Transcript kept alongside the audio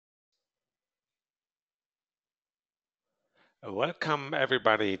Welcome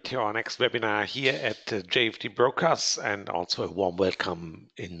everybody to our next webinar here at JFD Brokers, and also a warm welcome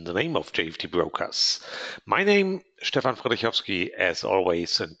in the name of JFD Brokers. My name Stefan Friedrichowski, as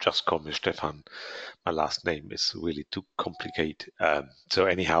always, and just call me Stefan. My last name is really too complicated.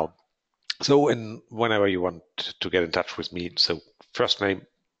 Whenever you want to get in touch with me, so first name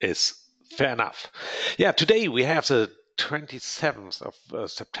is fair enough. Yeah, today we have the 27th of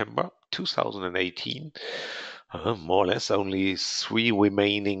September 2018. More or less only 3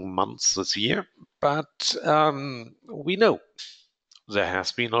 remaining months this year, but we know there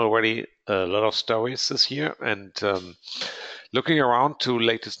has been already a lot of stories this year, and looking around to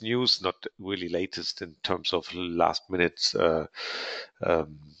latest news, not really latest in terms of last minute um,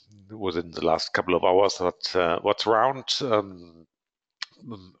 within the last couple of hours, but what's around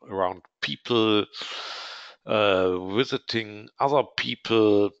people visiting other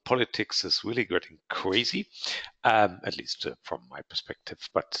people, politics is really getting crazy, at least from my perspective.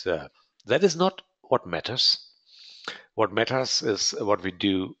 But that is not what matters. What matters is what we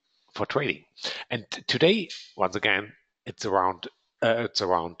do for trading. And today, once again, it's around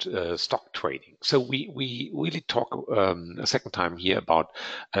stock trading. So we really talk a second time here about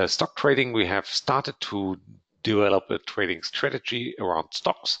stock trading. We have started to develop a trading strategy around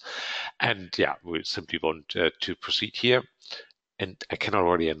stocks, and yeah, we simply want to proceed here. And I can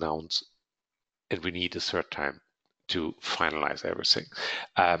already announce that we need a third time to finalize everything.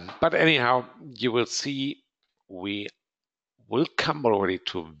 But anyhow, you will see we will come already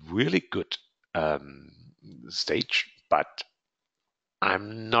to a really good um, stage, but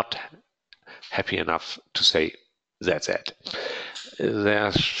I'm not happy enough to say that's it.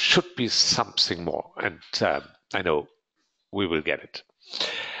 There should be something more, and I know we will get it.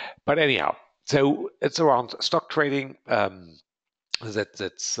 But anyhow, so it's around stock trading.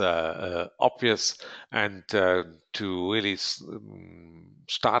 That's obvious, and to really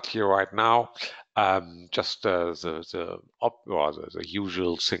start here right now, just the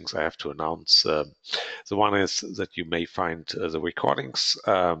usual things I have to announce. The one is that you may find the recordings,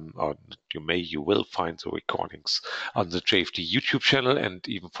 or you will find the recordings on the JFD YouTube channel, and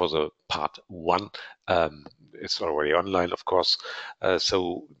even for the part one, it's already online, of course.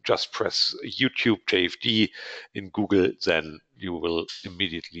 So just press YouTube JFD in Google, then you will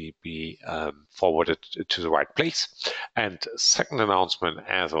immediately be forwarded to the right place. And second announcement,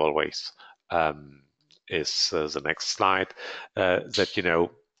 as always, is the next slide, that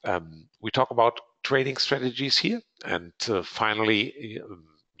we talk about trading strategies here, and finally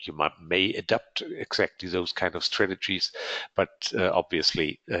you may adapt exactly those kind of strategies, but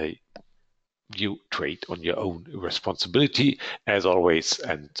obviously you trade on your own responsibility, as always,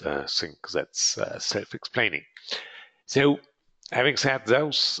 and think that's self-explaining. So, having said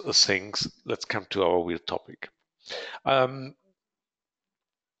those things, let's come to our real topic. Um,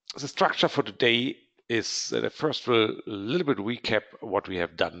 the structure for today is that I first will a little bit recap what we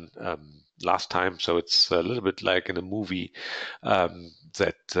have done last time. So it's a little bit like in a movie,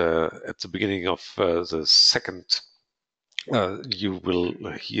 that at the beginning of the second, you will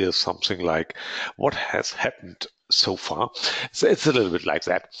hear something like what has happened so far. So it's a little bit like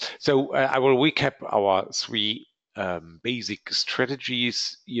that. So I will recap our three basic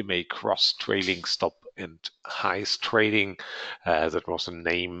strategies: EMA, cross trailing, stop, and highs trading. That was a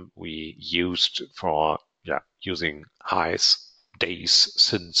name we used for using highs days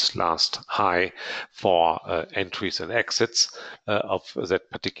since last high for entries and exits of that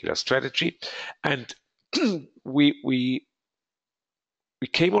particular strategy. And we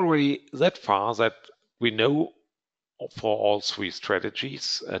came already that far that we know for all three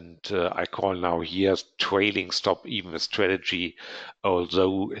strategies, and I call now here trailing stop even a strategy,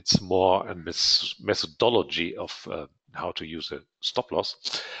 although it's more a methodology of how to use a stop loss.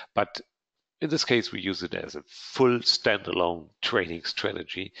 But in this case, we use it as a full standalone training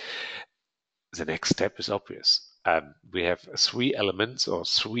strategy. The next step is obvious. We have three elements or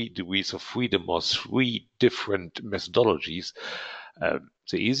 3 degrees of freedom or three different methodologies.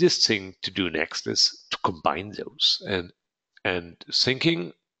 The easiest thing to do next is to combine those and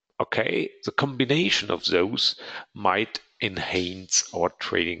thinking, okay, the combination of those might enhance our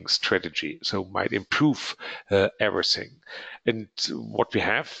trading strategy, so might improve everything. And what we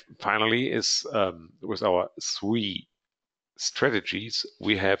have finally is, with our three strategies,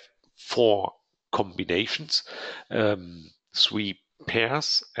 we have four combinations, three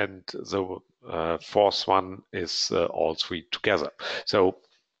pairs, and the fourth one is all three together. So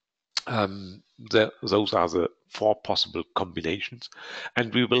those are the four possible combinations,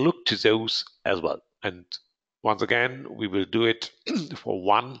 and we will look to those as well. And once again, we will do it for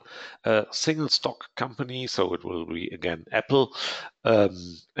one single stock company, so it will be again Apple.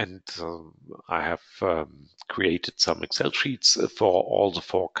 And I have created some Excel sheets for all the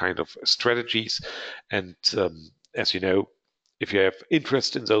four kind of strategies. And as you know, if you have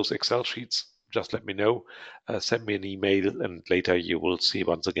interest in those Excel sheets, just let me know. Send me an email, and later you will see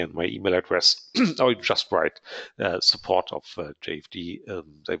once again my email address, or just write support of JFD.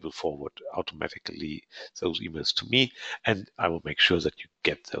 They will forward automatically those emails to me, and I will make sure that you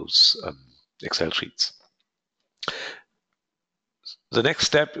get those Excel sheets. The next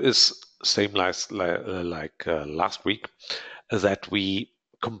step is same like last week, that we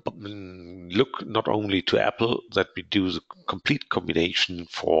look not only to Apple, that we do the complete combination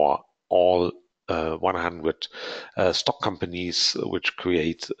for all 100 stock companies which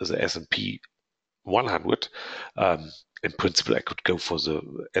create the S&P 100. In principle, I could go for the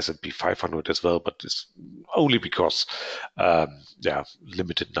S&P 500 as well, but it's only because,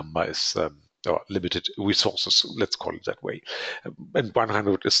 limited number is or limited resources. Let's call it that way. And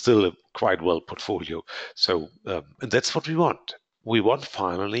 100 is still a quite well portfolio. So, and that's what we want. We want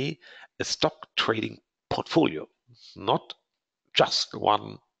finally a stock trading portfolio, not just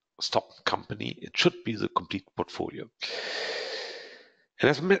one stock company. It should be the complete portfolio.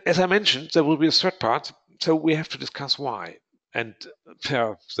 And as I mentioned, there will be a third part, so we have to discuss why. And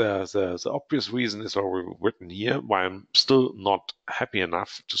the obvious reason is already written here, why I'm still not happy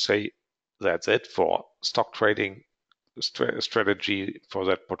enough to say that's it for stock trading strategy for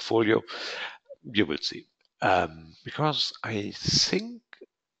that portfolio. You will see. Because I think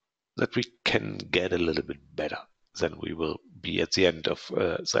that we can get a little bit better than we will be at the end of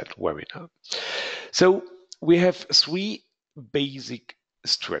that webinar. So we have three basic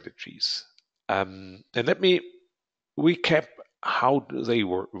strategies. And let me recap how they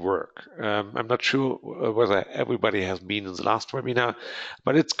work. I'm not sure whether everybody has been in the last webinar,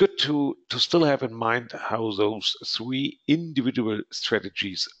 but it's good to still have in mind how those three individual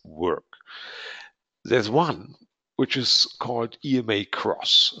strategies work. There's one which is called EMA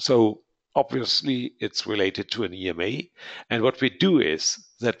cross. So obviously it's related to an EMA. And what we do is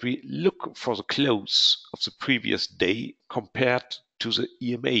that we look for the close of the previous day compared to the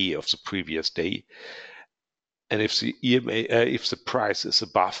EMA of the previous day. And if the EMA, if the price is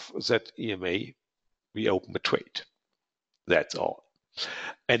above that EMA, we open a trade. That's all.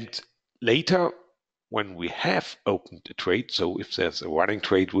 And later, when we have opened a trade, so if there's a running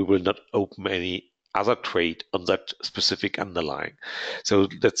trade, we will not open any other trade on that specific underlying. So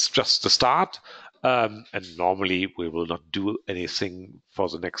that's just the start. And normally we will not do anything for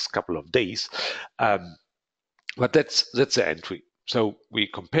the next couple of days. But that's the entry. So we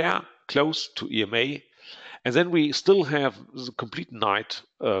compare close to EMA, and then we still have the complete night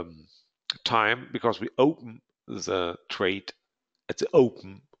time because we open the trade at the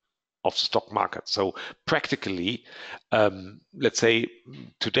open of the stock market. So practically, let's say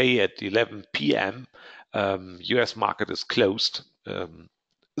today at 11 p.m., US market is closed,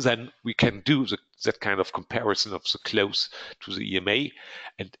 then we can do that kind of comparison of the close to the EMA.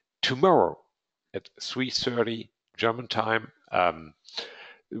 And tomorrow at 3:30 German time,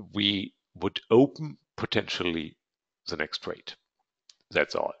 we would open potentially the next trade.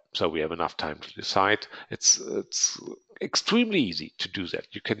 That's all. So we have enough time to decide. It's extremely easy to do that.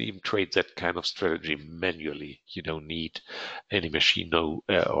 You can even trade that kind of strategy manually. You don't need any machine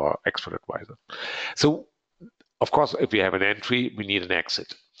or expert advisor. So, of course, if we have an entry, we need an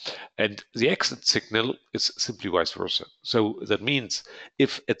exit. And the exit signal is simply vice versa. So that means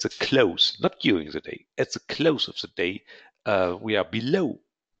if at the close, not during the day, at the close of the day, we are below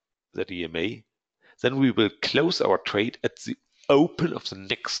the EMA, then we will close our trade at the open of the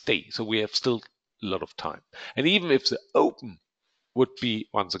next day. So we have still a lot of time. And even if the open would be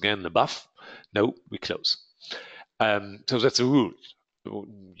once again above, no, we close. So that's a rule.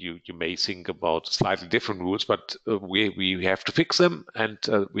 You may think about slightly different rules, but we have to fix them, and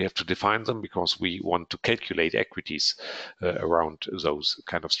we have to define them because we want to calculate equities around those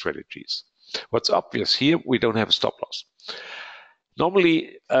kind of strategies. What's obvious here, we don't have a stop loss.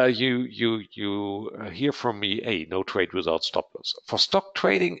 Normally, you hear from me, hey, no trade without stop loss. For stock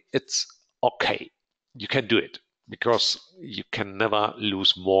trading, it's okay. You can do it because you can never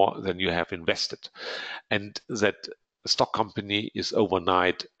lose more than you have invested. And that stock company is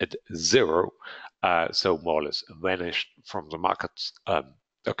overnight at zero, so more or less vanished from the markets.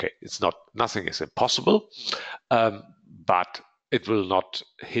 Okay, nothing is impossible, but it will not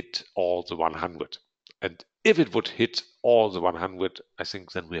hit all the 100. And if it would hit all the 100, I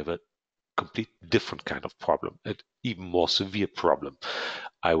think then we have a complete different kind of problem, an even more severe problem,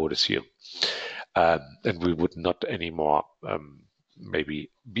 I would assume. and we would not anymore maybe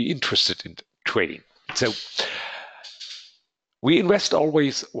be interested in trading. So we invest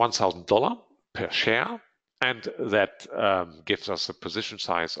always $1,000 per share, and that gives us a position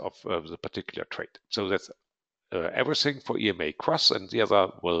size of the particular trade. So that's everything for EMA Cross, and the other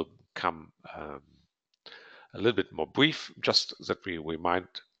will come a little bit more brief, just that we remind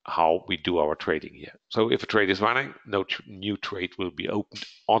how we do our trading here. So if a trade is running, no new trade will be opened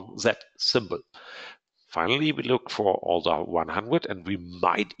on that symbol. Finally, we look for all the 100, and we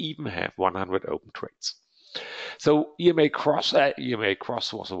might even have 100 open trades. So EMA Cross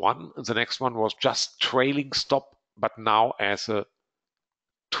was one. The next one was just trailing stop, but now as a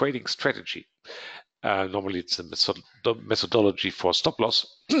trading strategy. Normally it's a methodology for stop loss,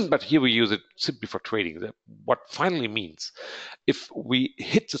 but here we use it simply for trading. What finally means, if we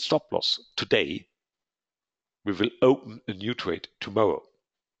hit the stop loss today, we will open a new trade tomorrow.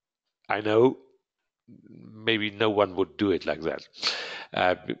 I know maybe no one would do it like that,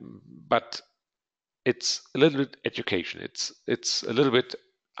 but it's a little bit education. It's a little bit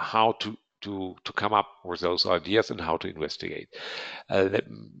how to come up with those ideas and how to investigate.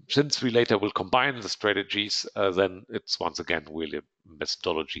 Since we later will combine the strategies, then it's once again really a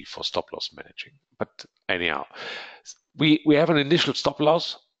methodology for stop loss managing. But anyhow, we have an initial stop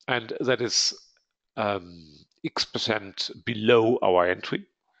loss, and that is X% below our entry.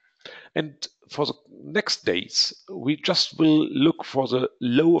 And for the next days, we just will look for the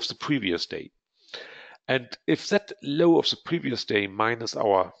low of the previous day. And if that low of the previous day minus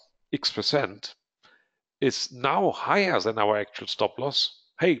our X% is now higher than our actual stop loss,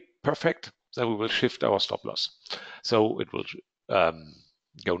 hey, perfect, then we will shift our stop loss. So it will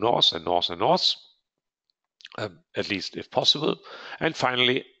go north and north and north, at least if possible. And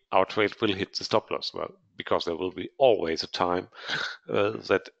finally, our trade will hit the stop loss. Well, because there will be always a time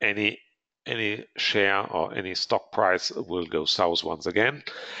that any share or any stock price will go south once again,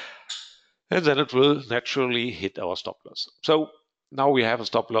 and then it will naturally hit our stop loss. So now we have a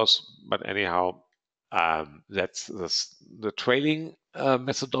stop loss, but anyhow, that's the trading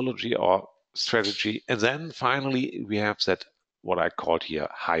methodology or strategy. And then finally, we have that what I called here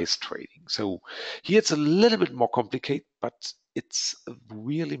highs trading. So here it's a little bit more complicated, but it's a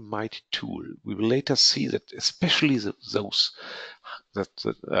really mighty tool. We will later see that especially those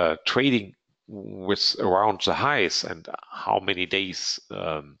that trading with around the highs and how many days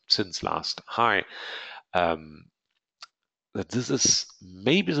since last high, that this is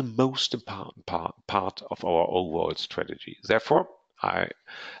maybe the most important part of our overall strategy. Therefore, I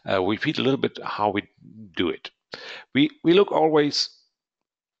repeat a little bit how we do it. We look always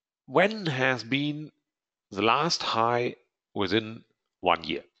when has been the last high within 1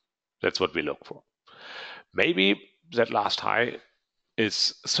 year. That's what we look for. Maybe that last high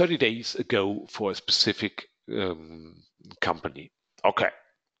is 30 days ago for a specific company. Okay.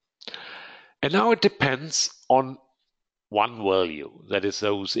 And now it depends on one value, that is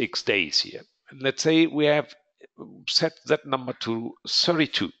those X days here. And let's say we have set that number to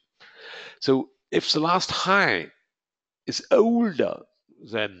 32. So if the last high is older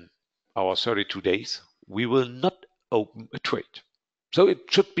than our 32 days, we will not open a trade. So it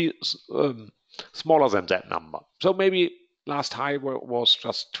should be smaller than that number. So maybe last high was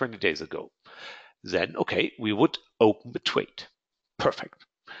just 20 days ago. Then, okay, we would open the trade. Perfect.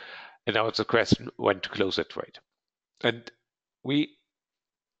 And now it's a question when to close that trade. And we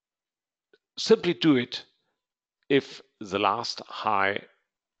simply do it if the last high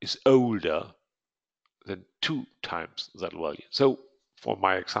is older than 2 times that value. So for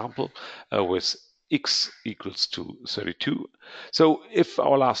my example, with X equals to 32. So if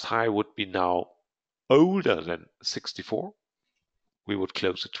our last high would be now older than 64, we would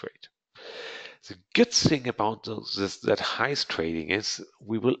close the trade. The good thing about that highs trading is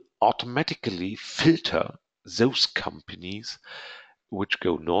we will automatically filter those companies which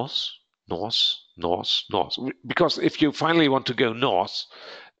go north, north, north, north. Because if you finally want to go north,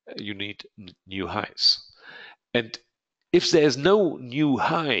 you need new highs. And if there's no new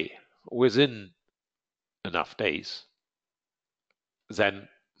high within enough days, then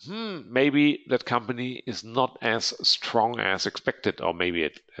maybe that company is not as strong as expected, or maybe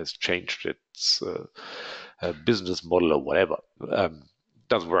it has changed its business model or whatever.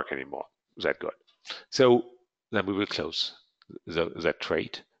 Doesn't work anymore that good. So then we will close that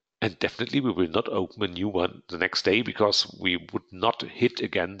trade. And definitely we will not open a new one the next day because we would not hit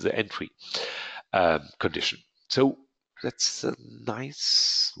again the entry condition. So that's a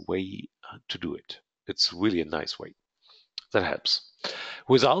nice way to do it. It's really a nice way. That helps.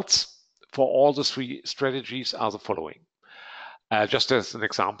 Results for all the 3 strategies are the following. Just as an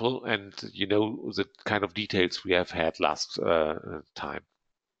example, and you know the kind of details we have had last time.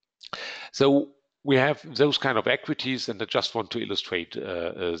 So we have those kind of equities, and I just want to illustrate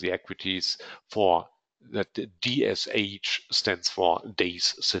the equities for that. DSH stands for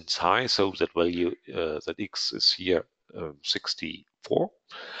days since high, so that value, that X is here 64.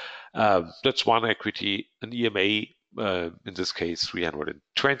 That's one equity. An EMA, in this case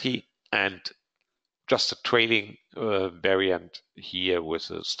 320, and just a trailing variant here with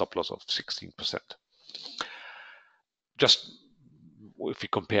a stop loss of 16%. Just if we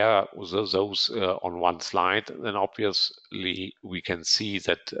compare those on one slide, then obviously we can see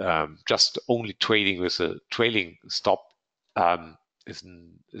that just only trading with a trailing stop is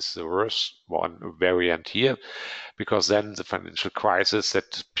the worst one variant here, because then the financial crisis,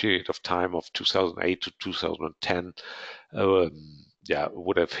 that period of time of 2008 to 2010,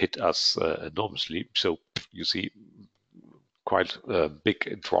 would have hit us enormously. So you see quite a big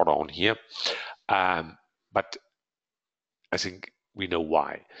drawdown here. But I think we know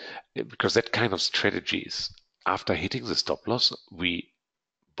why. Because that kind of strategies, after hitting the stop loss, we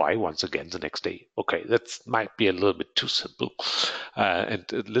buy once again the next day. Okay, that might be a little bit too simple and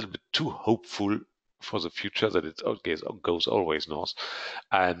a little bit too hopeful for the future, that it goes always north.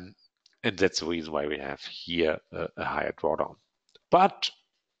 And that's the reason why we have here a higher drawdown. But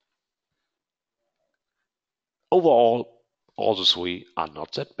overall, all the three are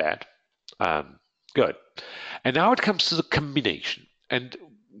not that bad. Good. And now it comes to the combination. And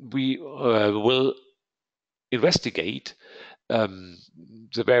we will investigate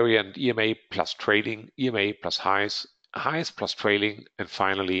the variant EMA plus trading, EMA plus highs, highs plus trailing, and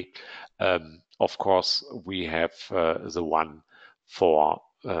finally, of course, we have the one for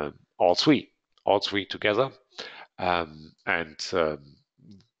all three together.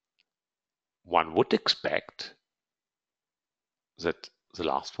 One would expect that the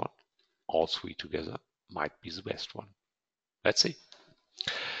last one, all three together, might be the best one. Let's see.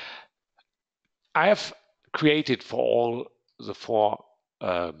 I have created for all the four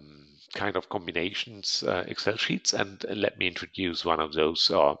kind of combinations Excel sheets, and let me introduce one of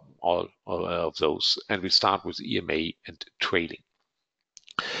those, or all of those, and we start with EMA and trading.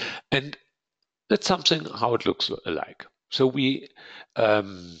 And that's something how it looks like. So we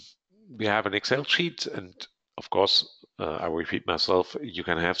have an Excel sheet, and of course, I repeat myself, you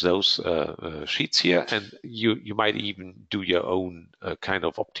can have those sheets here, and you might even do your own kind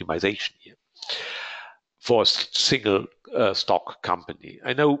of optimization here for a single stock company.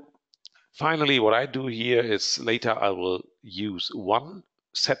 I know finally what I do here is later I will use one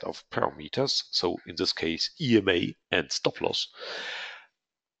set of parameters, so in this case EMA and stop loss,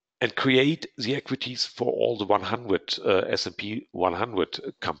 and create the equities for all the 100 S&P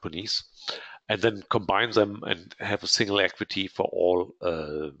 100 companies, and then combine them and have a single equity for all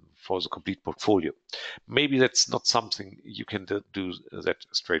for the complete portfolio. Maybe that's not something you can do that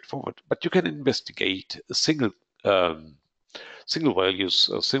straightforward, but you can investigate a single values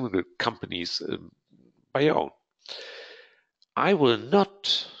or single companies by your own. I will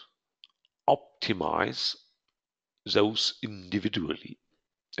not optimize those individually.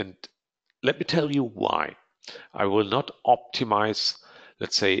 And let me tell you why. I will not optimize,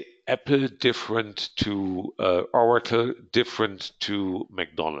 let's say, Apple different to Oracle, different to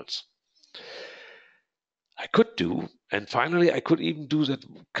McDonald's. I could do, and finally I could even do that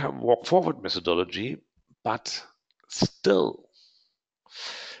walk forward methodology, but still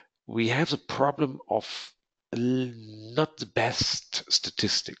we have the problem of not the best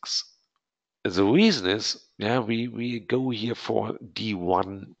statistics. The reason is, we go here for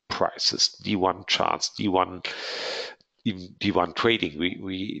D1 prices, D1 charts, D1 trading.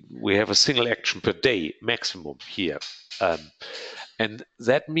 We have a single action per day maximum here. And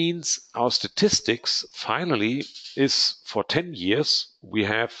that means our statistics finally is for 10 years, we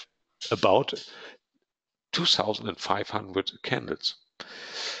have about 2,500 candles.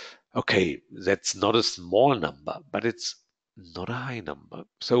 Okay, that's not a small number, but it's not a high number.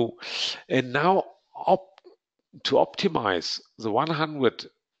 So, and now to optimize the 100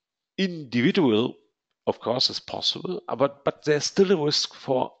 individual, of course, is possible, but there's still a risk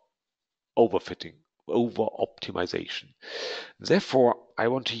for overfitting, over optimization. Therefore, I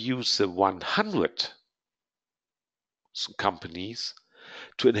want to use the 100 companies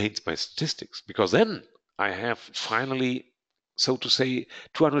to enhance my statistics, because then I have finally, so to say,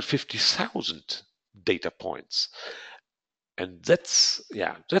 250,000 data points. And that's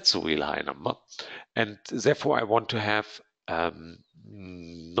a real high number. And therefore, I want to have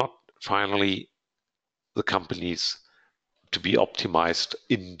not finally the companies to be optimized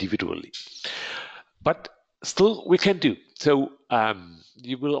individually. But still, we can do. So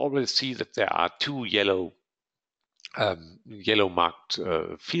you will already see that there are two yellow marked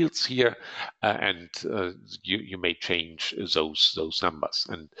fields here, and you may change those numbers.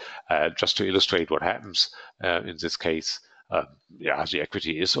 And just to illustrate what happens in this case, yeah, the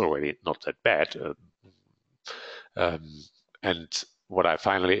equity is already not that bad. Um, and what I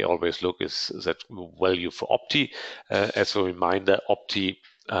finally always look is that value for Opti. As a reminder, Opti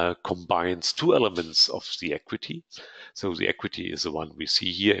combines two elements of the equity. So the equity is the one we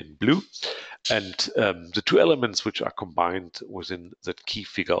see here in blue. And the two elements which are combined within that key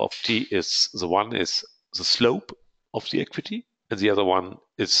figure Opti is the one is the slope of the equity, and the other one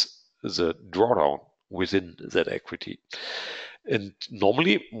is the drawdown within that equity. And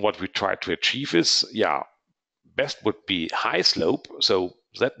normally what we try to achieve is, yeah, best would be high slope. So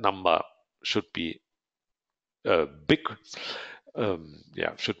that number should be big,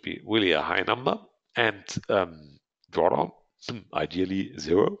 yeah, should be really a high number. And drawdown, ideally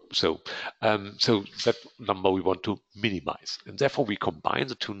zero. So that number we want to minimize. And therefore we combine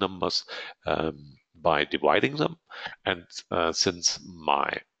the two numbers by dividing them. And since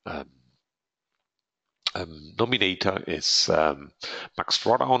my nominator is max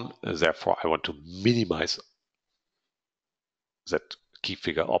drawdown, therefore I want to minimize that key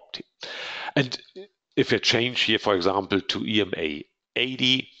figure Opti. And if I change here, for example, to EMA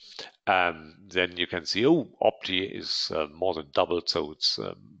 80, then you can see, oh, Opti is more than doubled, so it's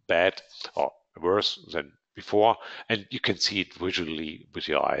bad or worse than before. And you can see it visually with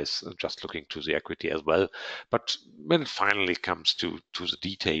your eyes, just looking to the equity as well. But when it finally comes to the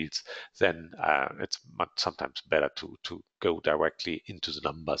details, then it's sometimes better to go directly into the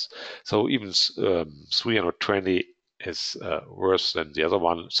numbers. So even 320 is worse than the other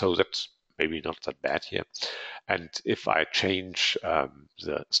one, so that's maybe not that bad here. And if I change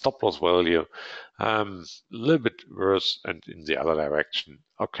the stop loss value a little bit worse and in the other direction,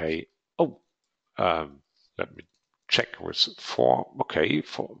 okay. Oh, let me check with 4. Okay,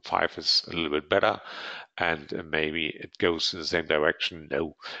 5 is a little bit better, and maybe it goes in the same direction.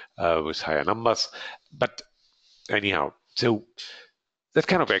 No, with higher numbers. But anyhow, so that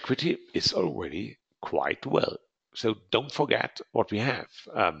kind of equity is already quite well. So don't forget what we have.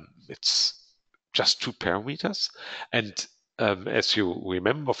 It's just 2 parameters. And as you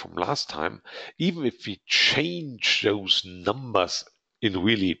remember from last time, even if we change those numbers in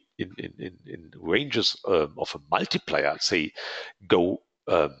really in ranges of a multiplier, say go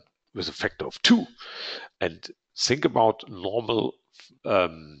with a factor of 2, and think about normal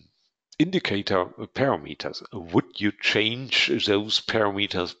indicator parameters. Would you change those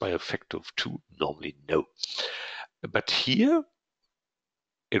parameters by a factor of 2? Normally, no. But here,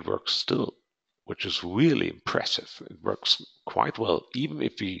 it works still, which is really impressive. It works quite well. Even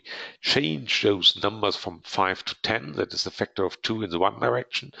if we change those numbers from 5 to 10, that is a factor of 2 in the one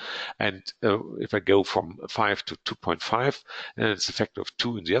direction. And if I go from 5 to 2.5, then it's a factor of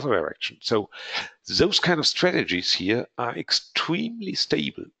 2 in the other direction. So those kind of strategies here are extremely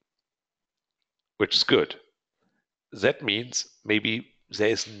stable, which is good. That means maybe there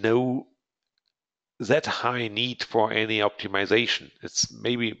is no that high need for any optimization. It's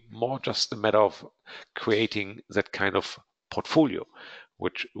maybe more just a matter of creating that kind of portfolio,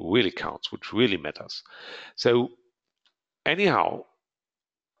 which really counts, which really matters. So anyhow,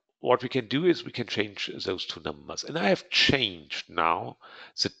 what we can do is we can change those two numbers. And I have changed now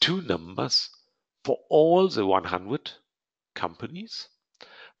the two numbers for all the 100 companies,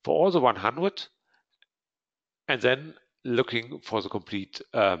 for all the 100, and then looking for the complete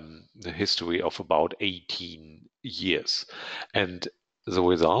the history of about 18 years. And the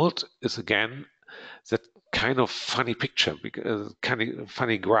result is again that kind of funny picture, kind of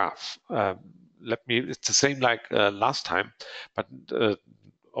funny graph. It's the same like last time, but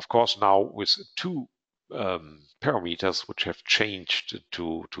of course now with two parameters which have changed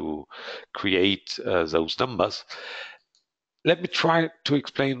to create those numbers. Let me try to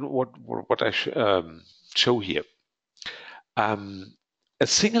explain what I show here. A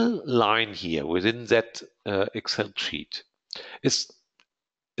single line here within that Excel sheet is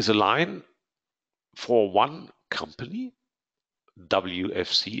a line for one company,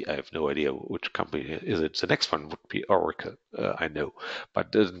 WFC. I have no idea which company is it. The next one would be Oracle, I know,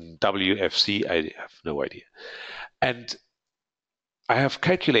 but WFC, I have no idea. And I have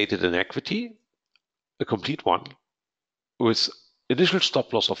calculated an equity, a complete one, with initial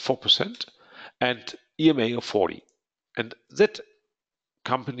stop loss of 4% and EMA of 40. And that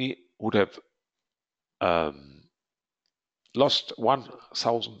company would have lost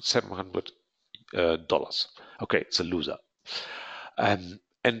 $1,700. Okay, it's a loser. And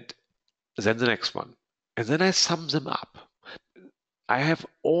then the next one. And then I sum them up. I have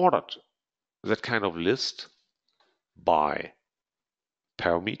ordered that kind of list by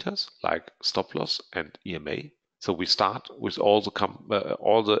parameters like stop loss and EMA. So we start with all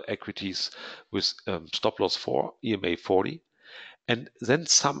the equities with stop loss 4, EMA 40, and then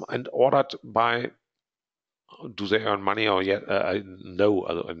some and ordered by do they earn money or yet no,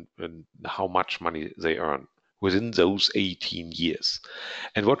 and how much money they earn within those 18 years.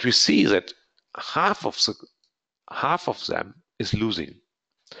 And what we see is that half of them is losing.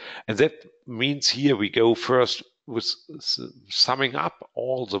 And that means here we go first with summing up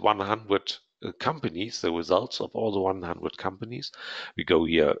all the 100 companies, the results of all the 100 companies. We go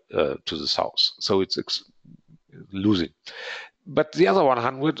here to the south. So it's losing. But the other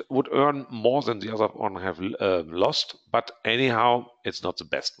 100 would earn more than the other one have lost. But anyhow, it's not the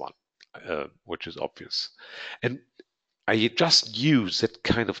best one, which is obvious. And I just use that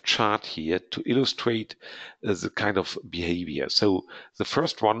kind of chart here to illustrate the kind of behavior. So the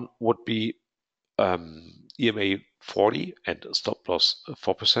first one would be EMA 40 and stop loss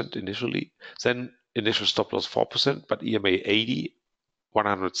 4% initially. Then initial stop loss 4%, but EMA 80,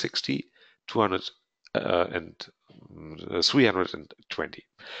 160, 200, and 320.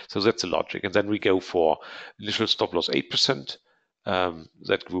 So that's the logic. And then we go for initial stop loss 8%.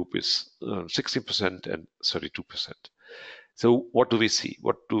 That group is 16% and 32%. So what do we see?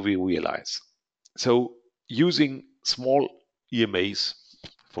 What do we realize? So using small EMAs,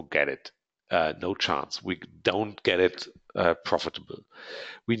 forget it. No chance. We don't get it profitable.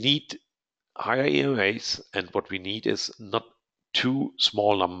 We need higher EMAs, and what we need is not too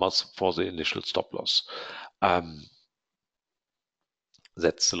small numbers for the initial stop loss.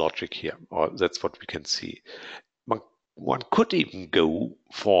 That's the logic here, or that's what we can see. One could even go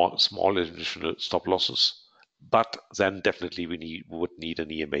for small initial stop losses, but then definitely we would need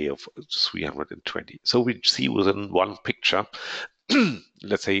an EMA of 320. So we see within one picture,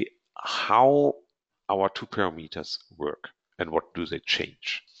 let's say, how our two parameters work and what do they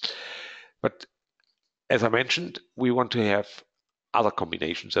change. But as I mentioned, we want to have other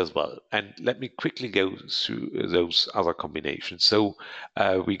combinations as well. And let me quickly go through those other combinations. So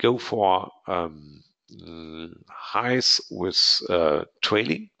we go for highs with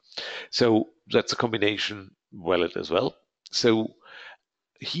trailing. So that's a combination valid as well. So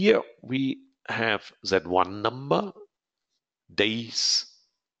here we have that one number, days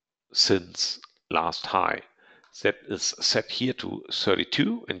since last high. That is set here to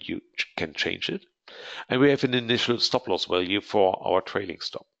 32, and you can change it. And we have an initial stop loss value for our trailing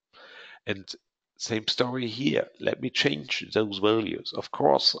stop. And same story here. Let me change those values. Of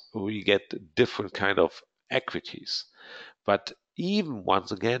course, we get different kind of equities, but even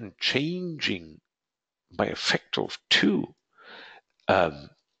once again, changing by a factor of 2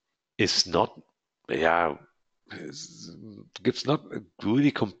 is not, gives not a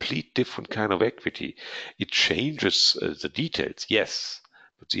really complete different kind of equity. It changes the details, yes,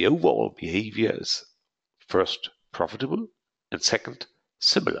 but the overall behavior is first profitable and second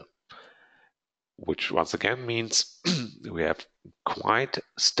similar, which once again means we have quite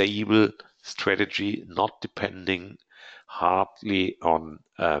stable strategy, not depending hardly on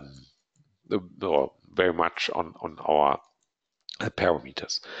or very much on our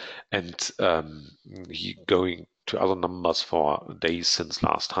parameters. And going to other numbers for days since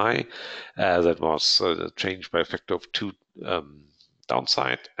last high, that was changed by a factor of 2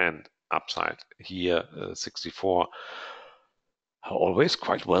 downside and upside. Here 64 always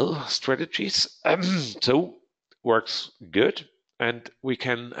quite well strategies. So works good. And we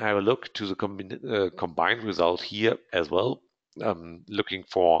can have a look to the combined result here as well, looking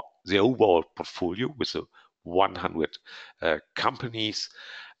for the overall portfolio with the 100 companies,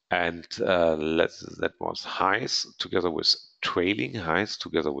 and that was highs together with trailing, highs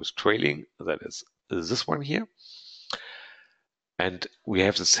together with trailing. That is this one here. And we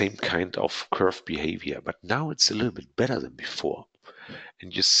have the same kind of curve behavior, but now it's a little bit better than before.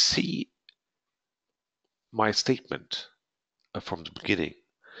 And you see my statement from the beginning.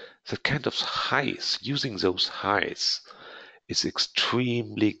 The kind of highs, using those highs, is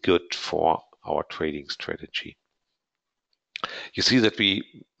extremely good for our trading strategy. You see that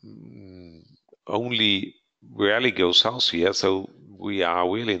we only rarely go south here, so we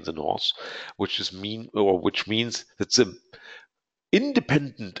are really in the north, which means that the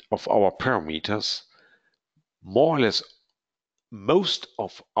independent of our parameters, more or less most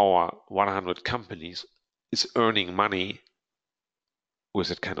of our 100 companies is earning money with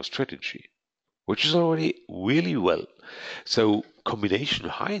that kind of strategy, which is already really well. So combination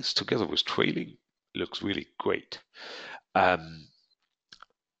highs together with trailing looks really great. And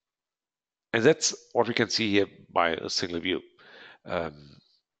that's what we can see here by a single view.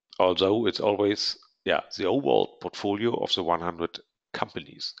 Although it's always the overall portfolio of the 100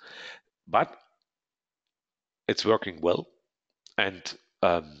 companies. But it's working well, and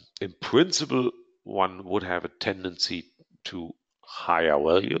in principle, one would have a tendency to higher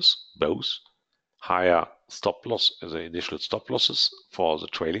values, both higher stop loss, the initial stop losses for the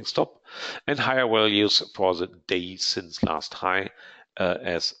trailing stop, and higher values for the days since last high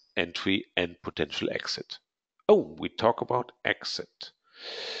as entry and potential exit. Oh, we talk about exit.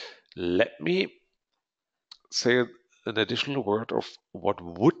 Let me say an additional word of what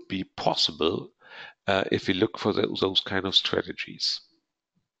would be possible if we look for those kind of strategies.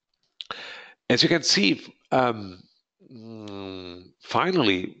 As you can see,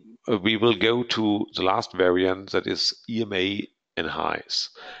 finally, we will go to the last variant, that is EMA and highs.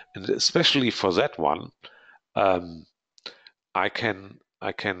 And especially for that one, I can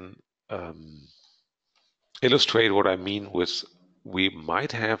illustrate what I mean with we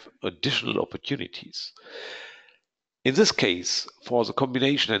might have additional opportunities. In this case, for the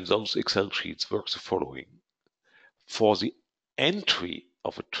combination and those Excel sheets works the following. For the entry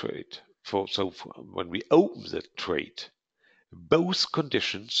of a trade, when we open the trade, both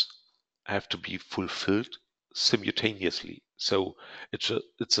conditions have to be fulfilled simultaneously. So it's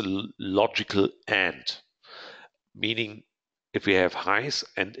a logical and, meaning if we have highs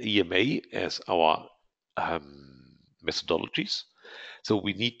and EMA as our methodologies, so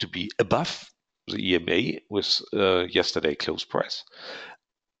we need to be above the EMA with yesterday close price,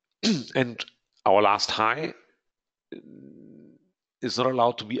 and our last high is not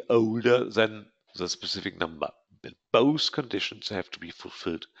allowed to be older than the specific number. But both conditions have to be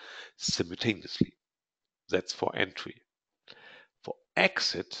fulfilled simultaneously. That's for entry. For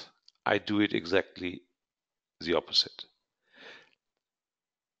exit, I do it exactly the opposite.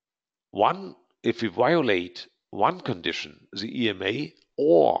 If we violate one condition, the EMA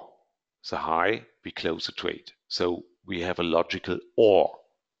or the high, we close the trade. So we have a logical or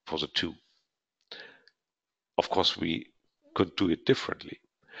for the two. Of course, we could do it differently.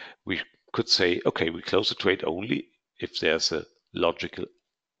 We could say, okay, we close the trade only if there's a logical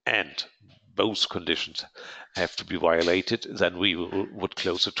and. Both conditions have to be violated, then we would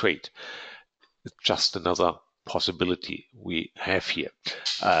close the trade. It's just another possibility we have here.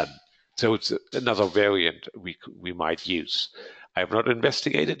 So it's another variant we might use. I have not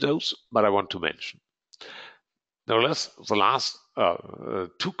investigated those, but I want to mention. Nevertheless, the last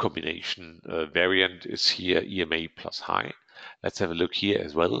two combination variant is here EMA plus high. Let's have a look here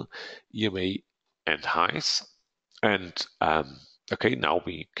as well. EMA and highs. And okay, now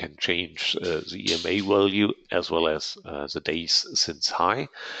we can change the EMA value as well as the days since high.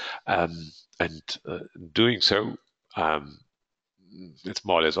 And doing so, it's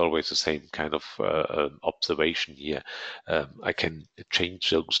more or less always the same kind of observation here. I can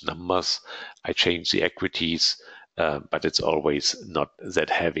change those numbers. I change the equities, but it's always not that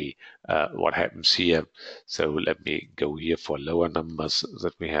heavy. What happens here? So let me go here for lower numbers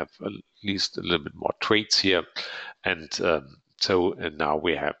that we have at least a little bit more trades here. And now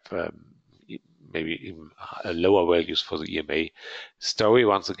we have maybe even lower values for the EMA. Story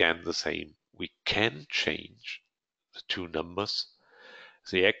once again the same. We can change the two numbers.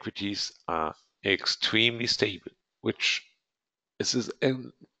 The equities are extremely stable, which is a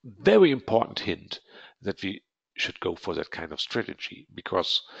very important hint that we should go for that kind of strategy,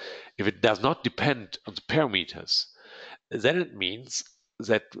 because if it does not depend on the parameters, then it means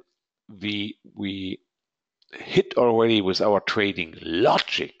that we hit already with our trading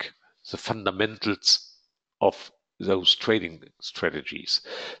logic the fundamentals of those trading strategies.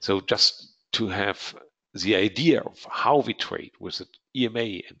 So just to have the idea of how we trade with the EMA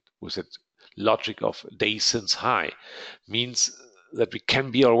and with the logic of days since high means that we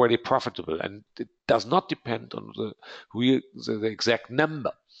can be already profitable, and it does not depend on the exact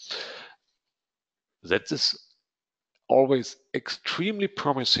number. That is always extremely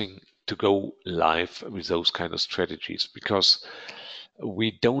promising to go live with those kind of strategies, because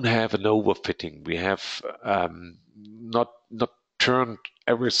we don't have an overfitting. We have not turned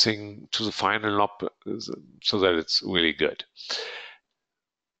everything to the final knob so that it's really good.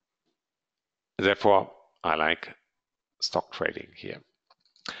 Therefore, I like stock trading here.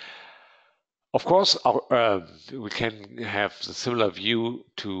 Of course, we can have the similar view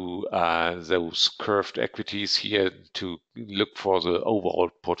to those curved equities here to look for the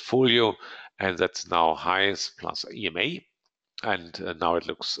overall portfolio, and that's now highs plus EMA. And now it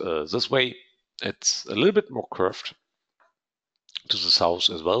looks this way. It's a little bit more curved to the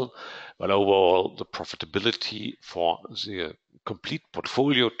south as well, but overall the profitability for the complete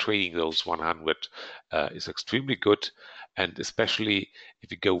portfolio trading those 100 is extremely good. and especially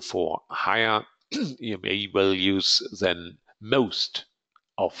if you go for higher EMA values, then most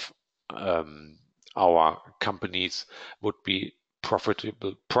of our companies would be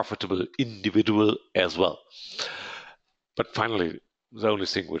profitable individual as well. But finally, the only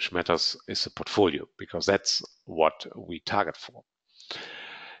thing which matters is the portfolio, because that's what we target for.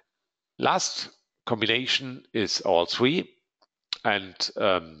 Last combination is all three, and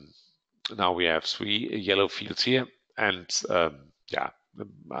now we have 3 yellow fields here, and yeah,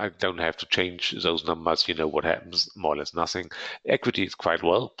 I don't have to change those numbers. You know what happens, more or less nothing. Equity is quite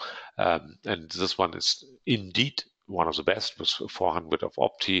well, and this one is indeed one of the best with 400 of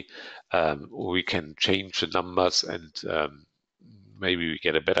Opti. We can change the numbers and maybe we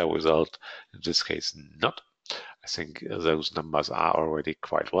get a better result. In this case, not. I think those numbers are already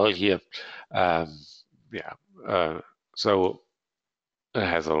quite well here. Yeah, so it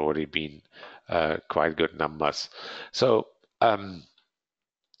has already been quite good numbers. So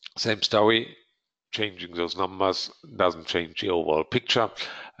same story, changing those numbers doesn't change the overall picture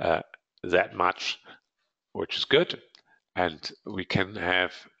that much, which is good. And we can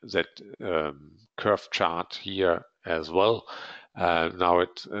have that curve chart here as well. Now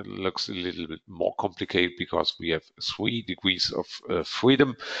it looks a little bit more complicated because we have 3 degrees of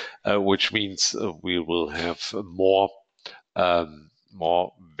freedom, which means we will have more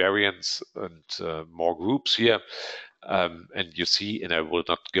variants and more groups here. And you see, and I will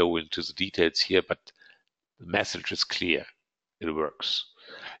not go into the details here, but the message is clear. It works.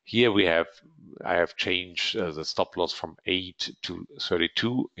 Here I have changed the stop loss from 8 to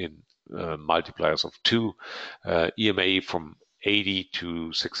 32 in multipliers of 2, EMA from 80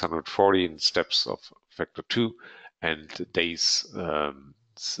 to 640 in steps of factor 2, and days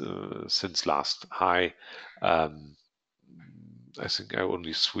since last high. I think I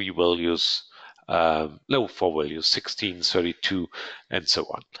only 3 values, no, 4 values, 16, 32, and so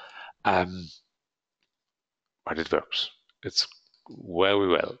on. But it works. It's very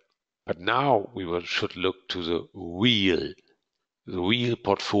well. But now we should look to the real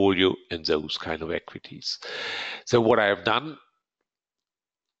portfolio and those kind of equities. So what I have done,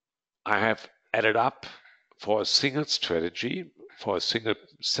 I have added up for a single strategy, for a single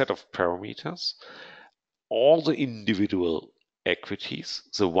set of parameters, all the individual equities,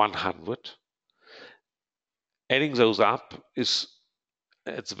 the 100. Adding those up is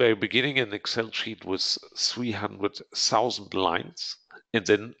at the very beginning an Excel sheet with 300,000 lines, and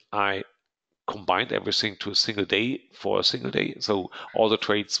then I combined everything to a single day for a single day. So all the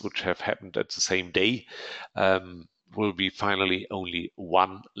trades which have happened at the same day will be finally only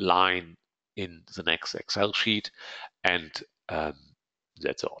one line in the next Excel sheet, and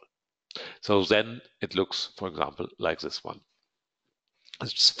that's all. So then it looks, for example, like this one.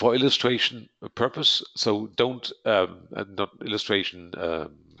 It's for illustration purpose, so don't, not illustration,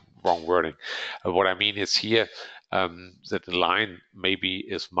 wrong wording. What I mean is here that the line maybe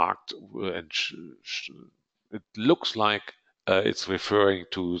is marked and it looks like it's referring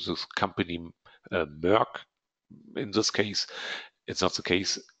to this company Merck. In this case, it's not the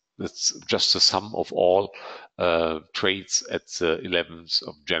case. It's just the sum of all trades at the 11th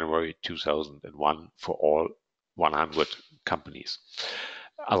of January 2001 for all 100 companies.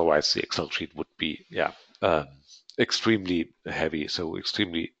 Otherwise, the Excel sheet would be, extremely heavy, so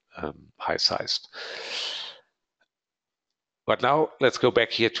extremely high-sized. But now let's go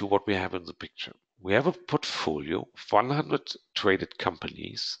back here to what we have in the picture. We have a portfolio of 100 traded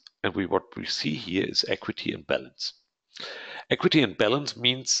companies, and what we see here is equity and balance. Equity and balance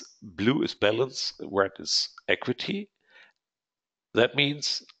means blue is balance, red is equity. That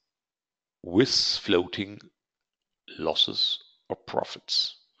means with floating losses or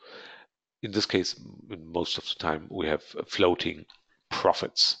profits. In this case, most of the time we have floating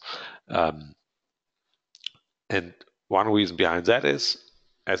profits. And one reason behind that is,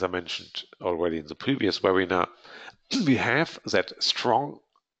 as I mentioned already in the previous webinar, we have that strong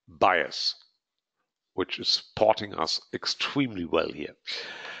bias, which is supporting us extremely well here.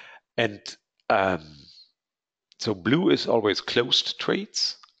 And so blue is always closed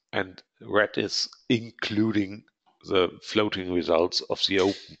trades, and red is including the floating results of the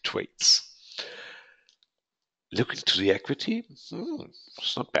open trades. Looking to the equity,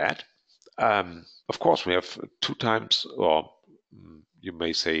 it's not bad. Of course, we have 2 times, or you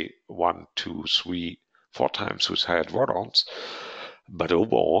may say 1, 2, 3, 4 times with higher drawdowns, but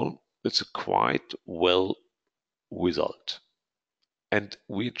overall, it's a quite well result. And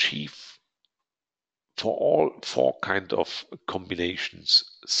we achieve for all 4 kind of combinations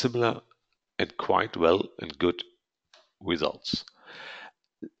similar and quite well and good results.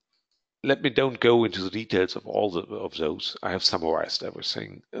 let me don't go into the details of all of those. I have summarized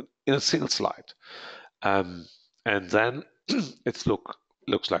everything in a single slide. And then it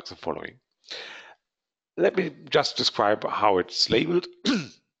looks like the following. Let me just describe how it's labeled.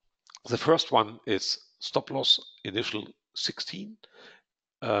 The first one is stop loss initial 16,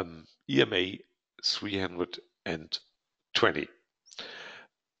 EMA 320.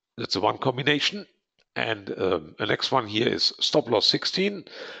 That's the one combination. And the next one here is stop loss 16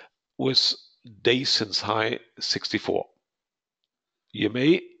 with days since high 64.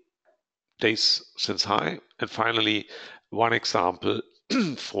 EMA, days since high. And finally, one example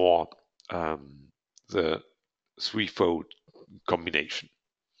for the threefold combination.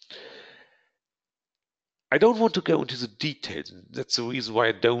 I don't want to go into the details. That's the reason why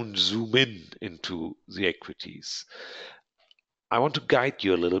I don't zoom in into the equities. I want to guide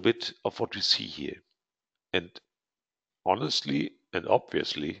you a little bit of what we see here. And honestly and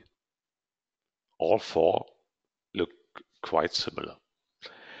obviously, all four look quite similar.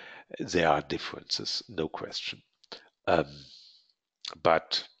 There are differences, no question,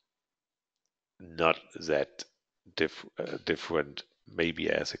 but not that different, maybe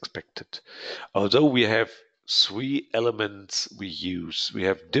as expected. Although we have three elements we use, we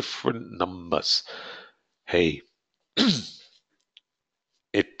have different numbers. Hey,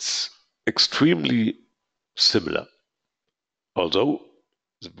 it's extremely similar, although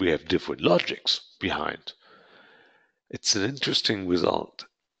we have different logics behind. It's an interesting result.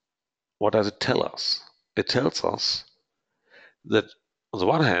 What does it tell us? It tells us that on the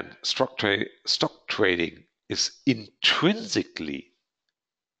one hand, stock trading is intrinsically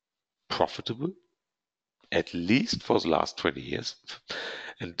profitable, at least for the last 20 years.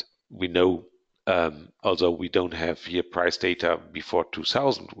 And we know, although we don't have here price data before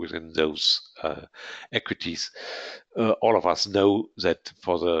 2000 within those equities, all of us know that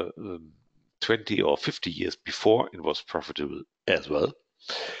for the 20 or 50 years before, it was profitable as well.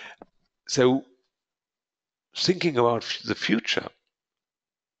 So thinking about the future,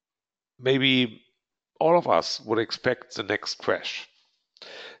 maybe all of us would expect the next crash.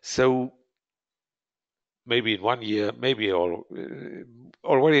 So maybe in 1 year, maybe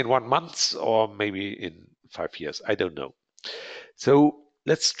already in 1 month, or maybe in 5 years. I don't know. So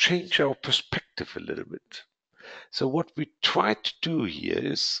let's change our perspective a little bit. So what we try to do here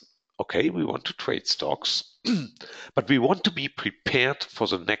is, okay, we want to trade stocks, but we want to be prepared for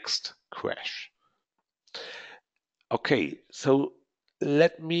the next crash. Okay, so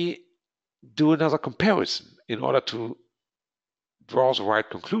let me do another comparison in order to draw the right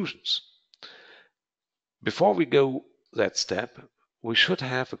conclusions. Before we go that step, we should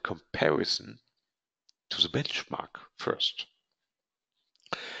have a comparison to the benchmark first.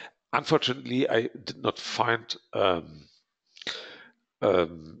 Unfortunately, I did not find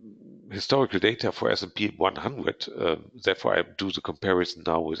historical data for S&P 100. Therefore, I do the comparison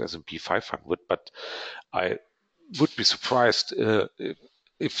now with S&P 500. But I would be surprised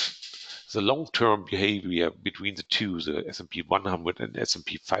if the long-term behavior between the two, the S&P 100 and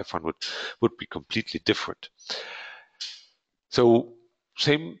S&P 500, would be completely different. So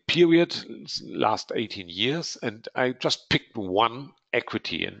same period, last 18 years, and I just picked one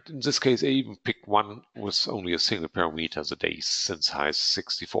equity, and in this case I even picked one with only a single parameter, the days since high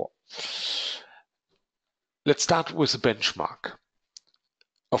 64. Let's start with the benchmark.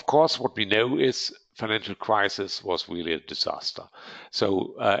 Of course, what we know is financial crisis was really a disaster.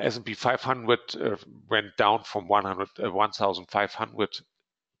 So S&P 500 went down from 1,500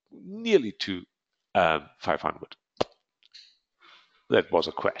 nearly to 500. That was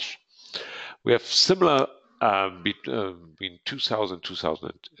a crash. We have similar between 2000 and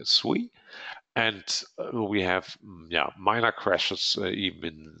 2003, and we have minor crashes even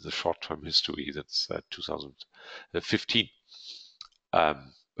in the short-term history. That's 2015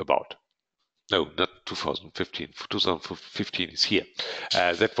 about. No, not 2015. 2015 is here.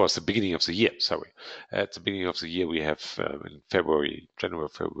 That was the beginning of the year. Sorry, at the beginning of the year we have in January,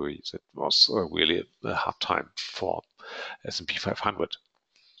 February. That was really a hard time for S&P 500.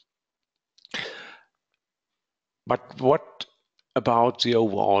 But what about the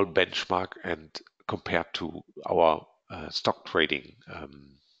overall benchmark and compared to our stock trading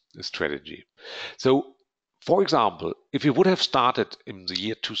strategy? So, for example, if we would have started in the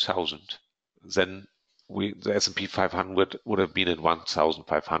year 2000, then the S&P 500 would have been at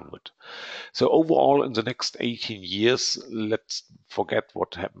 1,500. So overall, in the next 18 years, let's forget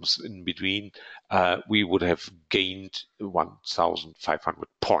what happens in between, we would have gained 1,500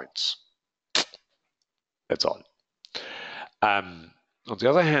 points. That's all. On the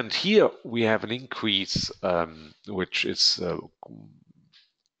other hand, here we have an increase which is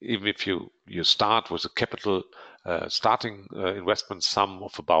even if you start with a capital starting investment sum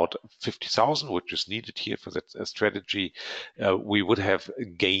of about 50,000, which is needed here for that strategy, we would have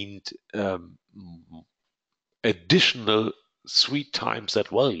gained additional 3 times that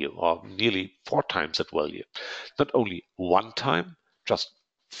value, or nearly 4 times that value. Not only 1 time, just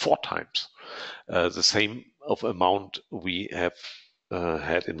 4 times the same of amount we have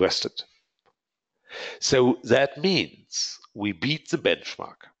had invested. So that means we beat the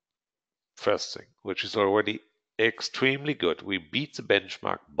benchmark. First thing, which is already extremely good. We beat the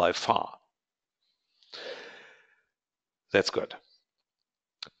benchmark by far. That's good.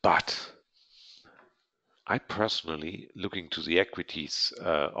 But I personally, looking to the equities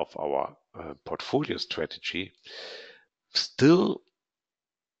of our portfolio strategy, still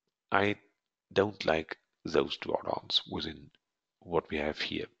I don't like those drawdowns within what we have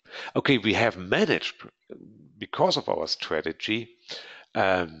here. Okay, we have managed, because of our strategy,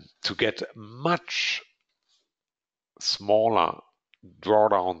 to get much smaller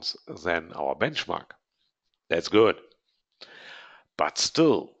drawdowns than our benchmark. That's good. But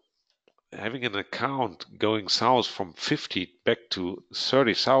still, having an account going south from 50 back to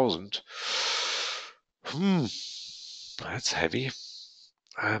 30,000, that's heavy.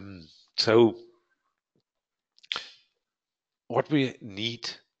 So what we need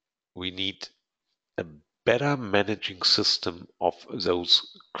a better managing system of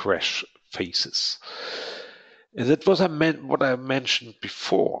those crash phases. And that was what I mentioned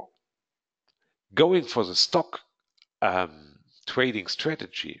before. Going for the stock trading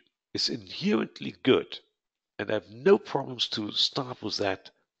strategy is inherently good, and I have no problems to start with that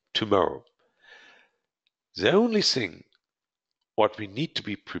tomorrow. The only thing what we need to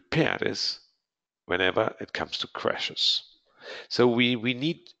be prepared is whenever it comes to crashes. So we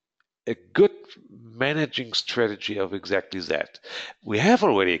need a good managing strategy of exactly that. We have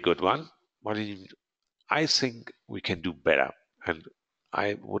already a good one, but I think we can do better, and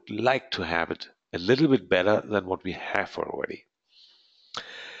I would like to have it a little bit better than what we have already.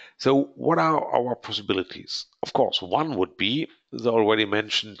 So what are our possibilities? Of course, one would be the already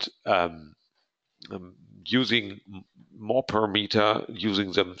mentioned using more parameter,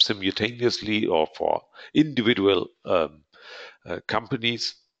 using them simultaneously or for individual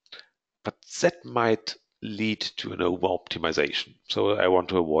companies, but that might lead to an over-optimization. So I want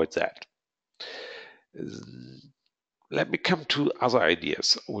to avoid that. Let me come to other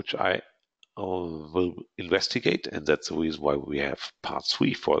ideas, which I will investigate, and that's the reason why we have part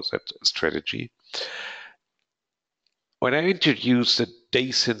 3 for that strategy. When I introduced the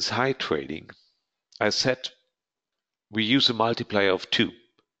day since high trading, I said we use a multiplier of 2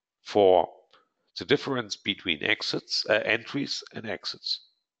 for the difference between entries and exits.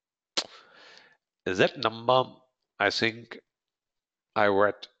 That number, I think, I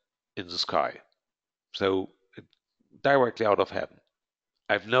read in the sky, so directly out of heaven.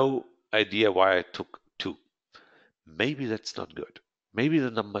 I have no idea why I took 2. Maybe that's not good. Maybe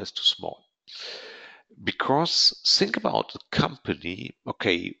the number is too small. Because think about a company,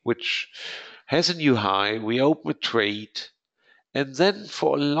 okay, which has a new high, we open a trade, and then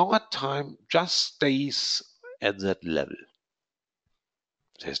for a longer time just stays at that level.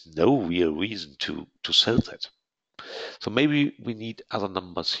 There's no real reason to sell that. So maybe we need other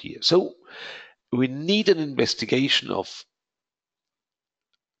numbers here. So we need an investigation of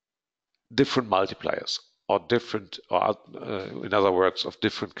different multipliers, or different, or in other words, of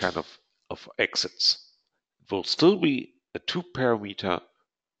different kind of exits. It will still be a 2-parameter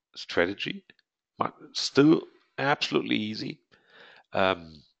strategy, but still absolutely easy.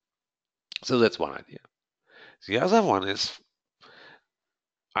 So that's one idea. The other one is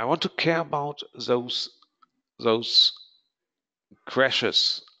I want to care about those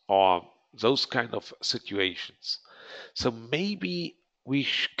crashes or those kind of situations. So maybe we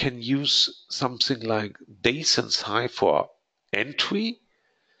can use something like day since high for entry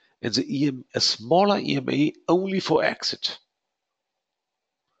and a smaller EMA only for exit.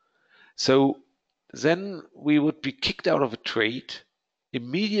 So then we would be kicked out of a trade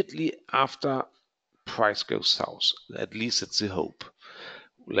immediately after price goes south. At least it's the hope.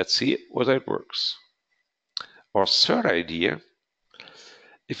 Let's see whether it works. Our third idea,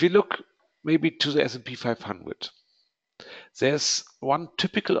 if you look maybe to the S&P 500, there's one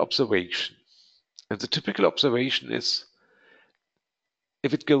typical observation. And the typical observation is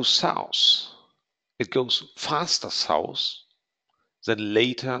if it goes south, it goes faster south than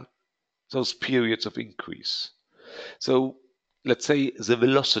later those periods of increase. So let's say the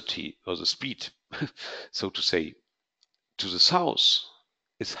velocity or the speed, so to say, to the south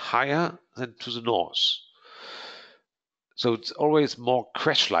is higher than to the north. So it's always more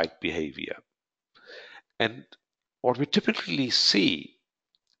crash-like behavior. And what we typically see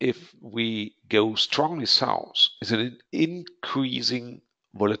if we go strongly south is an increasing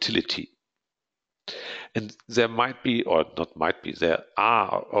volatility. And there might be, or not might be, there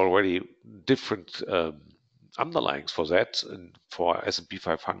are already different underlyings for that. And for S&P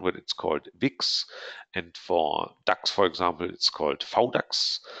 500, it's called VIX. And for DAX, for example, it's called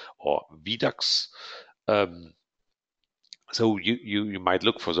VDAX or VDAX. So you might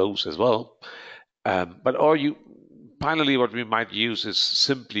look for those as well. But finally, what we might use is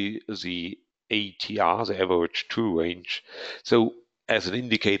simply the ATR, the average true range. So as an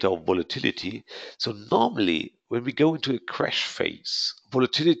indicator of volatility. So normally when we go into a crash phase,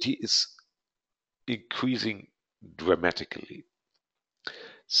 volatility is increasing dramatically.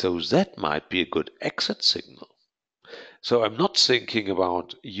 So that might be a good exit signal. So I'm not thinking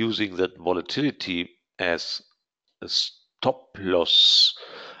about using that volatility as a stop loss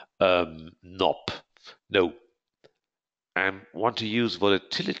knob. No, I want to use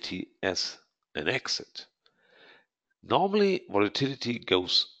volatility as an exit. Normally, volatility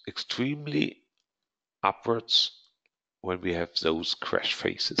goes extremely upwards when we have those crash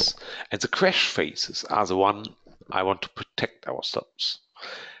phases. And the crash phases are the one I want to protect ourselves.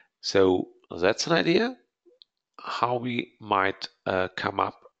 So that's an idea how we might come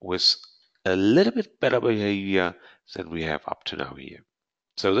up with a little bit better behavior than we have up to now here.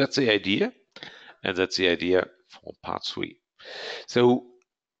 So that's the idea, and that's the idea for part 3. So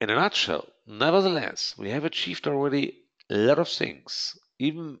in a nutshell, nevertheless, we have achieved already a lot of things.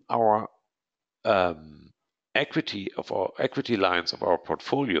 Even our equity lines of our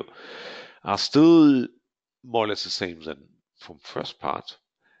portfolio are still more or less the same than from first part.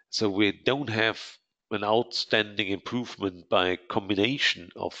 So we don't have an outstanding improvement by combination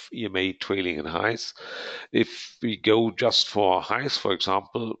of EMA trailing and highs. If we go just for highs, for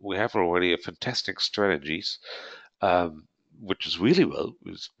example, we have already a fantastic strategies, which is really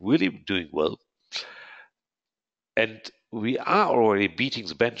doing well. And we are already beating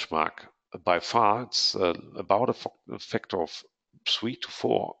the benchmark by far. It's about a factor of 3 to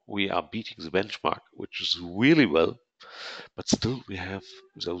 4. We are beating the benchmark, which is really well, but still we have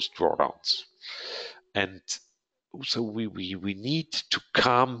those drawdowns. And so we need to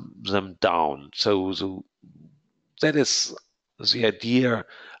calm them down. So that is the idea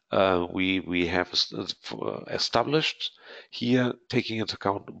we have established here, taking into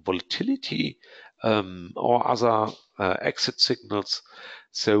account volatility or other exit signals.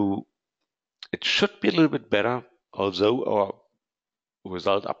 So it should be a little bit better, although our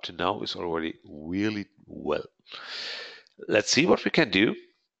result up to now is already really well. Let's see what we can do.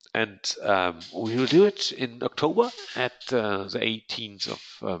 And we will do it in October at the 18th of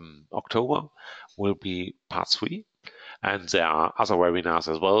October will be part 3. And there are other webinars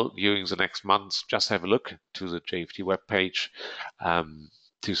as well during the next months. Just have a look to the JFD webpage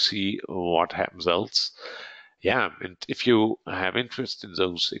to see what happens else. Yeah, and if you have interest in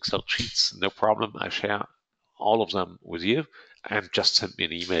those Excel sheets, no problem. I share all of them with you. And just send me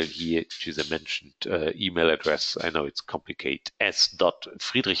an email here to the mentioned email address. I know it's complicated,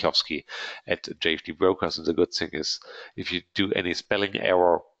 s.friedrichowski@JFD Brokers. And the good thing is, if you do any spelling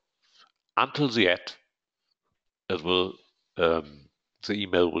error until the end, it will the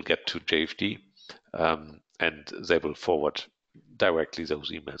email will get to JFD, and they will forward directly those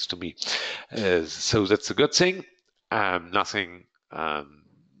emails to me. So that's a good thing. Nothing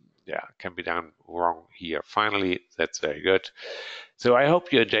can be done wrong here. Finally, that's very good. So I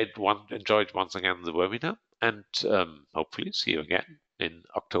hope you enjoyed once again the webinar, and hopefully see you again in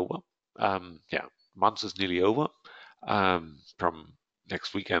October. Month is nearly over from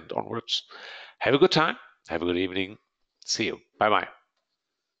next weekend onwards. Have a good time. Have a good evening. See you. Bye bye.